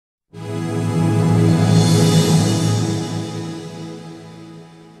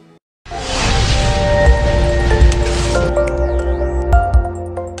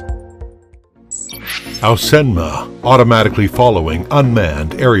AOSENMA Automatically Following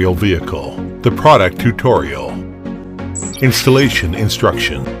Unmanned Aerial Vehicle. The Product Tutorial. Installation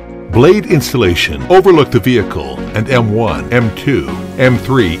Instruction. Blade installation. Overlook the vehicle, and M1, M2,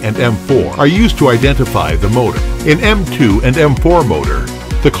 M3, and M4 are used to identify the motor. In M2 and M4 motor,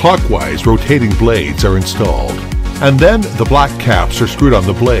 the clockwise rotating blades are installed, and then the black caps are screwed on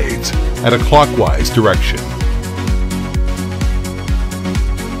the blades at a clockwise direction.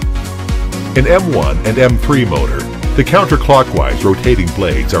 In M1 and M3 motor, the counterclockwise rotating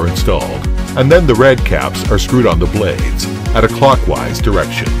blades are installed, and then the red caps are screwed on the blades at a clockwise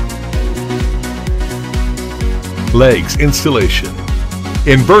direction. Legs installation.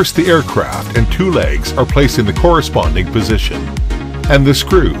 Inverse the aircraft and two legs are placed in the corresponding position, and the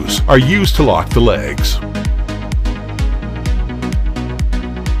screws are used to lock the legs.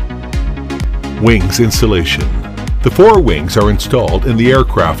 Wings installation. The four wings are installed in the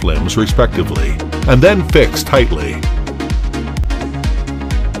aircraft limbs respectively, and then fixed tightly.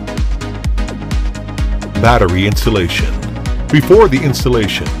 Battery installation. Before the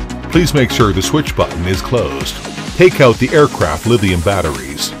installation, please make sure the switch button is closed. Take out the aircraft lithium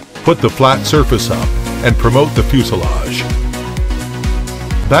batteries, put the flat surface up, and promote the fuselage.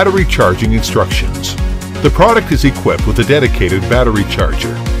 Battery charging instructions. The product is equipped with a dedicated battery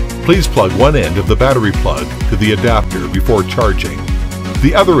charger. Please plug one end of the battery plug to the adapter before charging.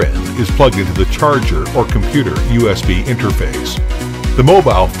 The other end is plugged into the charger or computer USB interface. The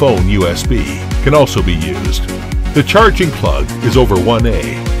mobile phone USB can also be used. The charging plug is over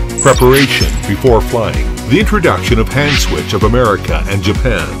 1A. Preparation before flying. The introduction of hand switch of America and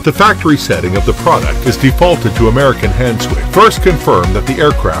Japan. The factory setting of the product is defaulted to American hand switch. First confirm that the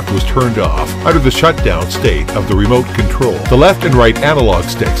aircraft was turned off under the shutdown state of the remote control. The left and right analog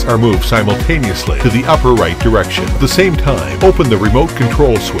sticks are moved simultaneously to the upper right direction. At the same time, open the remote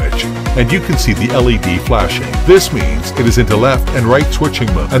control switch and you can see the LED flashing. This means it is into left and right switching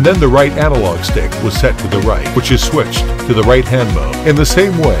mode, and then the right analog stick was set to the right, which is switched to the right hand mode. In the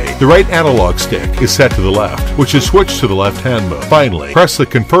same way, the right analog stick is set to the left, which is switched to the left hand mode. Finally, press the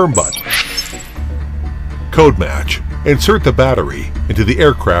confirm button. Code match. Insert the battery into the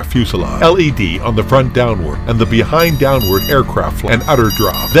aircraft fuselage. LED on the front downward and the behind downward aircraft and udder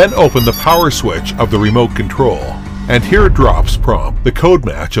drop. Then open the power switch of the remote control. And here drops prompt. The code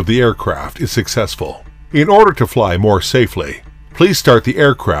match of the aircraft is successful. In order to fly more safely, please start the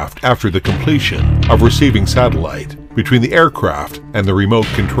aircraft after the completion of receiving satellite between the aircraft and the remote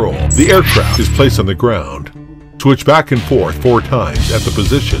control. The aircraft is placed on the ground. Switch back and forth 4 times at the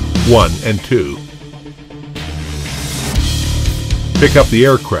position 1 and 2. Pick up the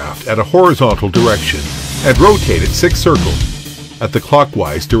aircraft at a horizontal direction and rotate it 6 circles at the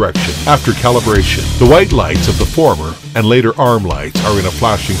clockwise direction. After calibration, the white lights of the former and later arm lights are in a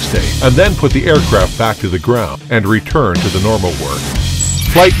flashing state, and then put the aircraft back to the ground and return to the normal work.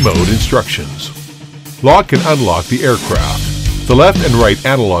 Flight mode instructions. Lock and unlock the aircraft. The left and right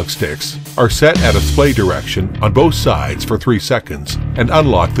analog sticks are set at a splay direction on both sides for 3 seconds and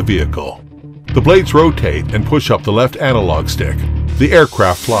unlock the vehicle. The blades rotate and push up the left analog stick. The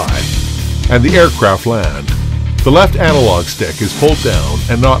aircraft fly, and the aircraft land. The left analog stick is pulled down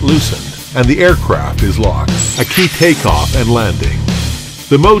and not loosened, and the aircraft is locked. A key takeoff and landing.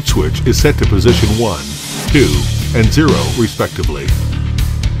 The mode switch is set to position 1, 2, and 0 respectively.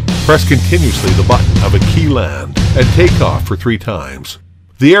 Press continuously the button of a key land and take off for 3 times.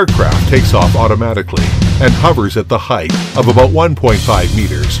 The aircraft takes off automatically and hovers at the height of about 1.5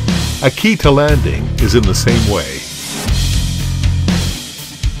 meters. A key to landing is in the same way.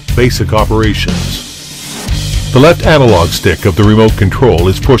 Basic operations. The left analog stick of the remote control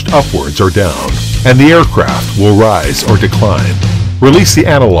is pushed upwards or down, and the aircraft will rise or decline. Release the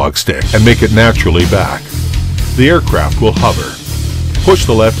analog stick and make it naturally back. The aircraft will hover. Push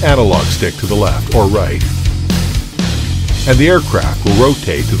the left analog stick to the left or right, and the aircraft will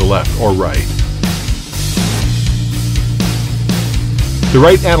rotate to the left or right. The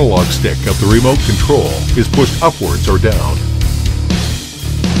right analog stick of the remote control is pushed upwards or down,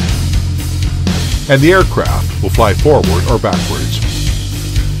 and the aircraft will fly forward or backwards.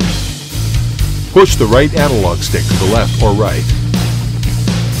 Push the right analog stick to the left or right,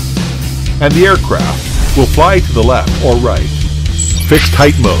 and the aircraft will fly to the left or right. Fixed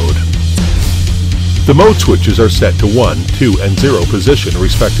height mode. The mode switches are set to 1, 2, and 0 position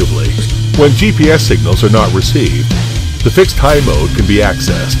respectively. When GPS signals are not received, the fixed high mode can be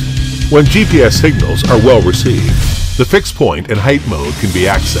accessed. When GPS signals are well received, the fixed point and height mode can be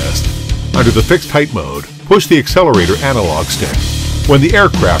accessed. Under the fixed height mode, push the accelerator analog stick. When the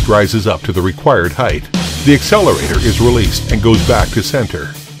aircraft rises up to the required height, the accelerator is released and goes back to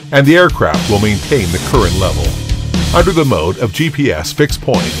center. and the aircraft will maintain the current level. Under the mode of GPS fixed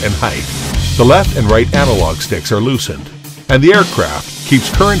point and height, the left and right analog sticks are loosened, and the aircraft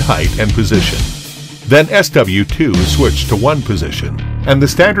keeps current height and position. Then SW2 is switched to one position, and the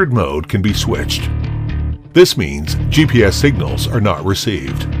standard mode can be switched. This means GPS signals are not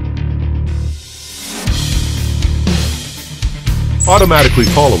received. Automatically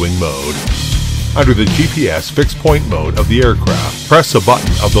following mode. Under the GPS fixed point mode of the aircraft, press a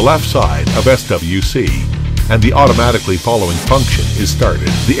button of the left side of SWC, and the automatically following function is started.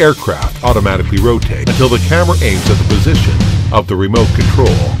 The aircraft automatically rotates until the camera aims at the position of the remote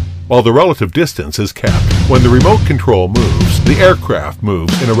control, while the relative distance is kept. When the remote control moves, the aircraft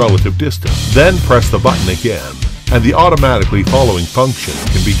moves in a relative distance. Then press the button again, and the automatically following function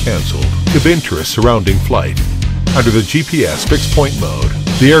can be cancelled. Of interest surrounding flight. Under the GPS fixed point mode,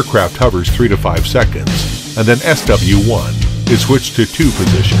 the aircraft hovers 3 to 5 seconds, and then SW1 is switched to 2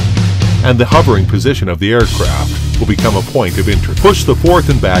 position, and the hovering position of the aircraft will become a point of interest. Push the forth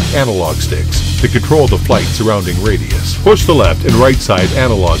and back analog sticks to control the flight surrounding radius. Push the left and right side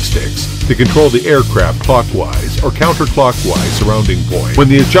analog sticks to control the aircraft clockwise or counterclockwise surrounding point. When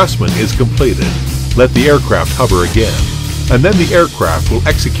the adjustment is completed, let the aircraft hover again, and then the aircraft will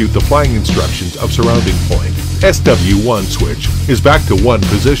execute the flying instructions of surrounding point. SW1 switch is back to 1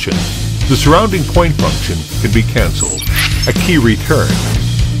 position. The surrounding point function can be cancelled. A key return.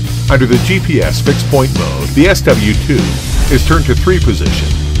 Under the GPS fixed point mode, the SW2 is turned to 3 position,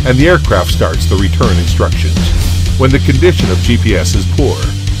 and the aircraft starts the return instructions. When the condition of GPS is poor,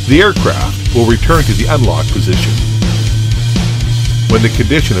 the aircraft will return to the unlock position. When the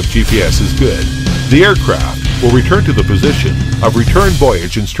condition of GPS is good, the aircraft will return to the position of return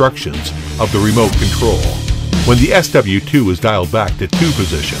voyage instructions of the remote control. When the SW2 is dialed back to 2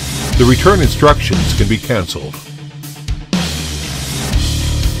 position, the return instructions can be cancelled.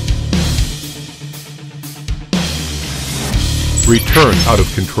 Return out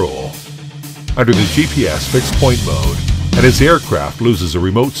of control. Under the GPS fixed point mode, and as the aircraft loses a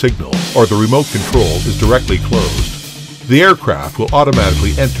remote signal or the remote control is directly closed, the aircraft will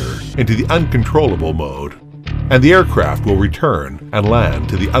automatically enter into the uncontrollable mode, and the aircraft will return and land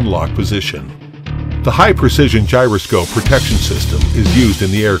to the unlocked position. The high-precision gyroscope protection system is used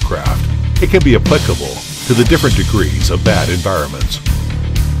in the aircraft. It can be applicable to the different degrees of bad environments.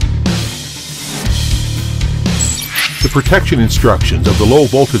 The protection instructions of the low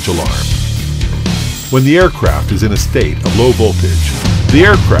voltage alarm. When the aircraft is in a state of low voltage, the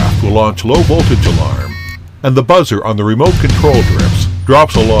aircraft will launch low voltage alarm, and the buzzer on the remote control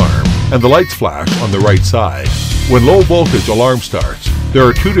drops alarm, and the lights flash on the right side. When low voltage alarm starts, there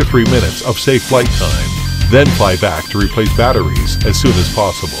are 2 to 3 minutes of safe flight time, then fly back to replace batteries as soon as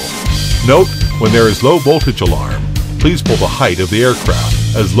possible. Note, when there is low voltage alarm, please pull the height of the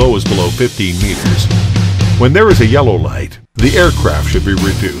aircraft as low as below 15 meters. When there is a yellow light, the aircraft should be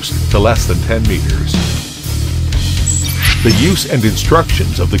reduced to less than 10 meters. The use and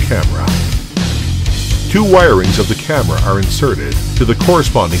instructions of the camera. 2 wirings of the camera are inserted to the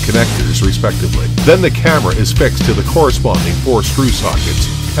corresponding connectors respectively. Then the camera is fixed to the corresponding 4 screw sockets,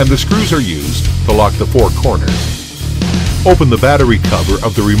 and the screws are used to lock the 4 corners. Open the battery cover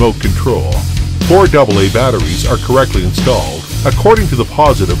of the remote control. 4 AA batteries are correctly installed according to the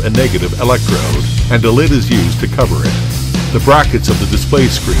positive and negative electrode, and a lid is used to cover it. The brackets of the display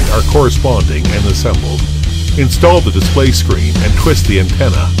screen are corresponding and assembled. Install the display screen and twist the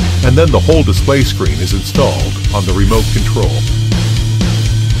antenna, and then the whole display screen is installed on the remote control.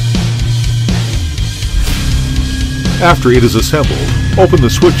 After it is assembled, open the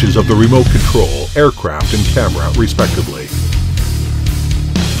switches of the remote control, aircraft, and camera respectively.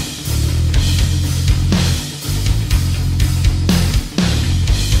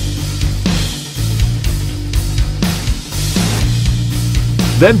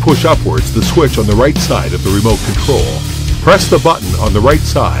 Then push upwards the switch on the right side of the remote control. Press the button on the right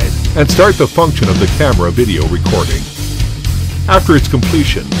side and start the function of the camera video recording. After its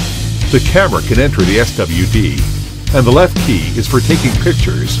completion, the camera can enter the SWD, and the left key is for taking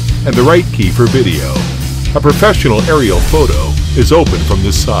pictures and the right key for video. A professional aerial photo is open from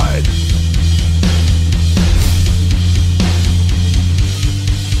this side.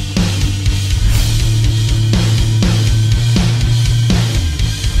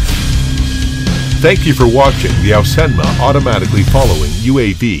 Thank you for watching the AOSENMA automatically following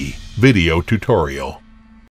UAV video tutorial.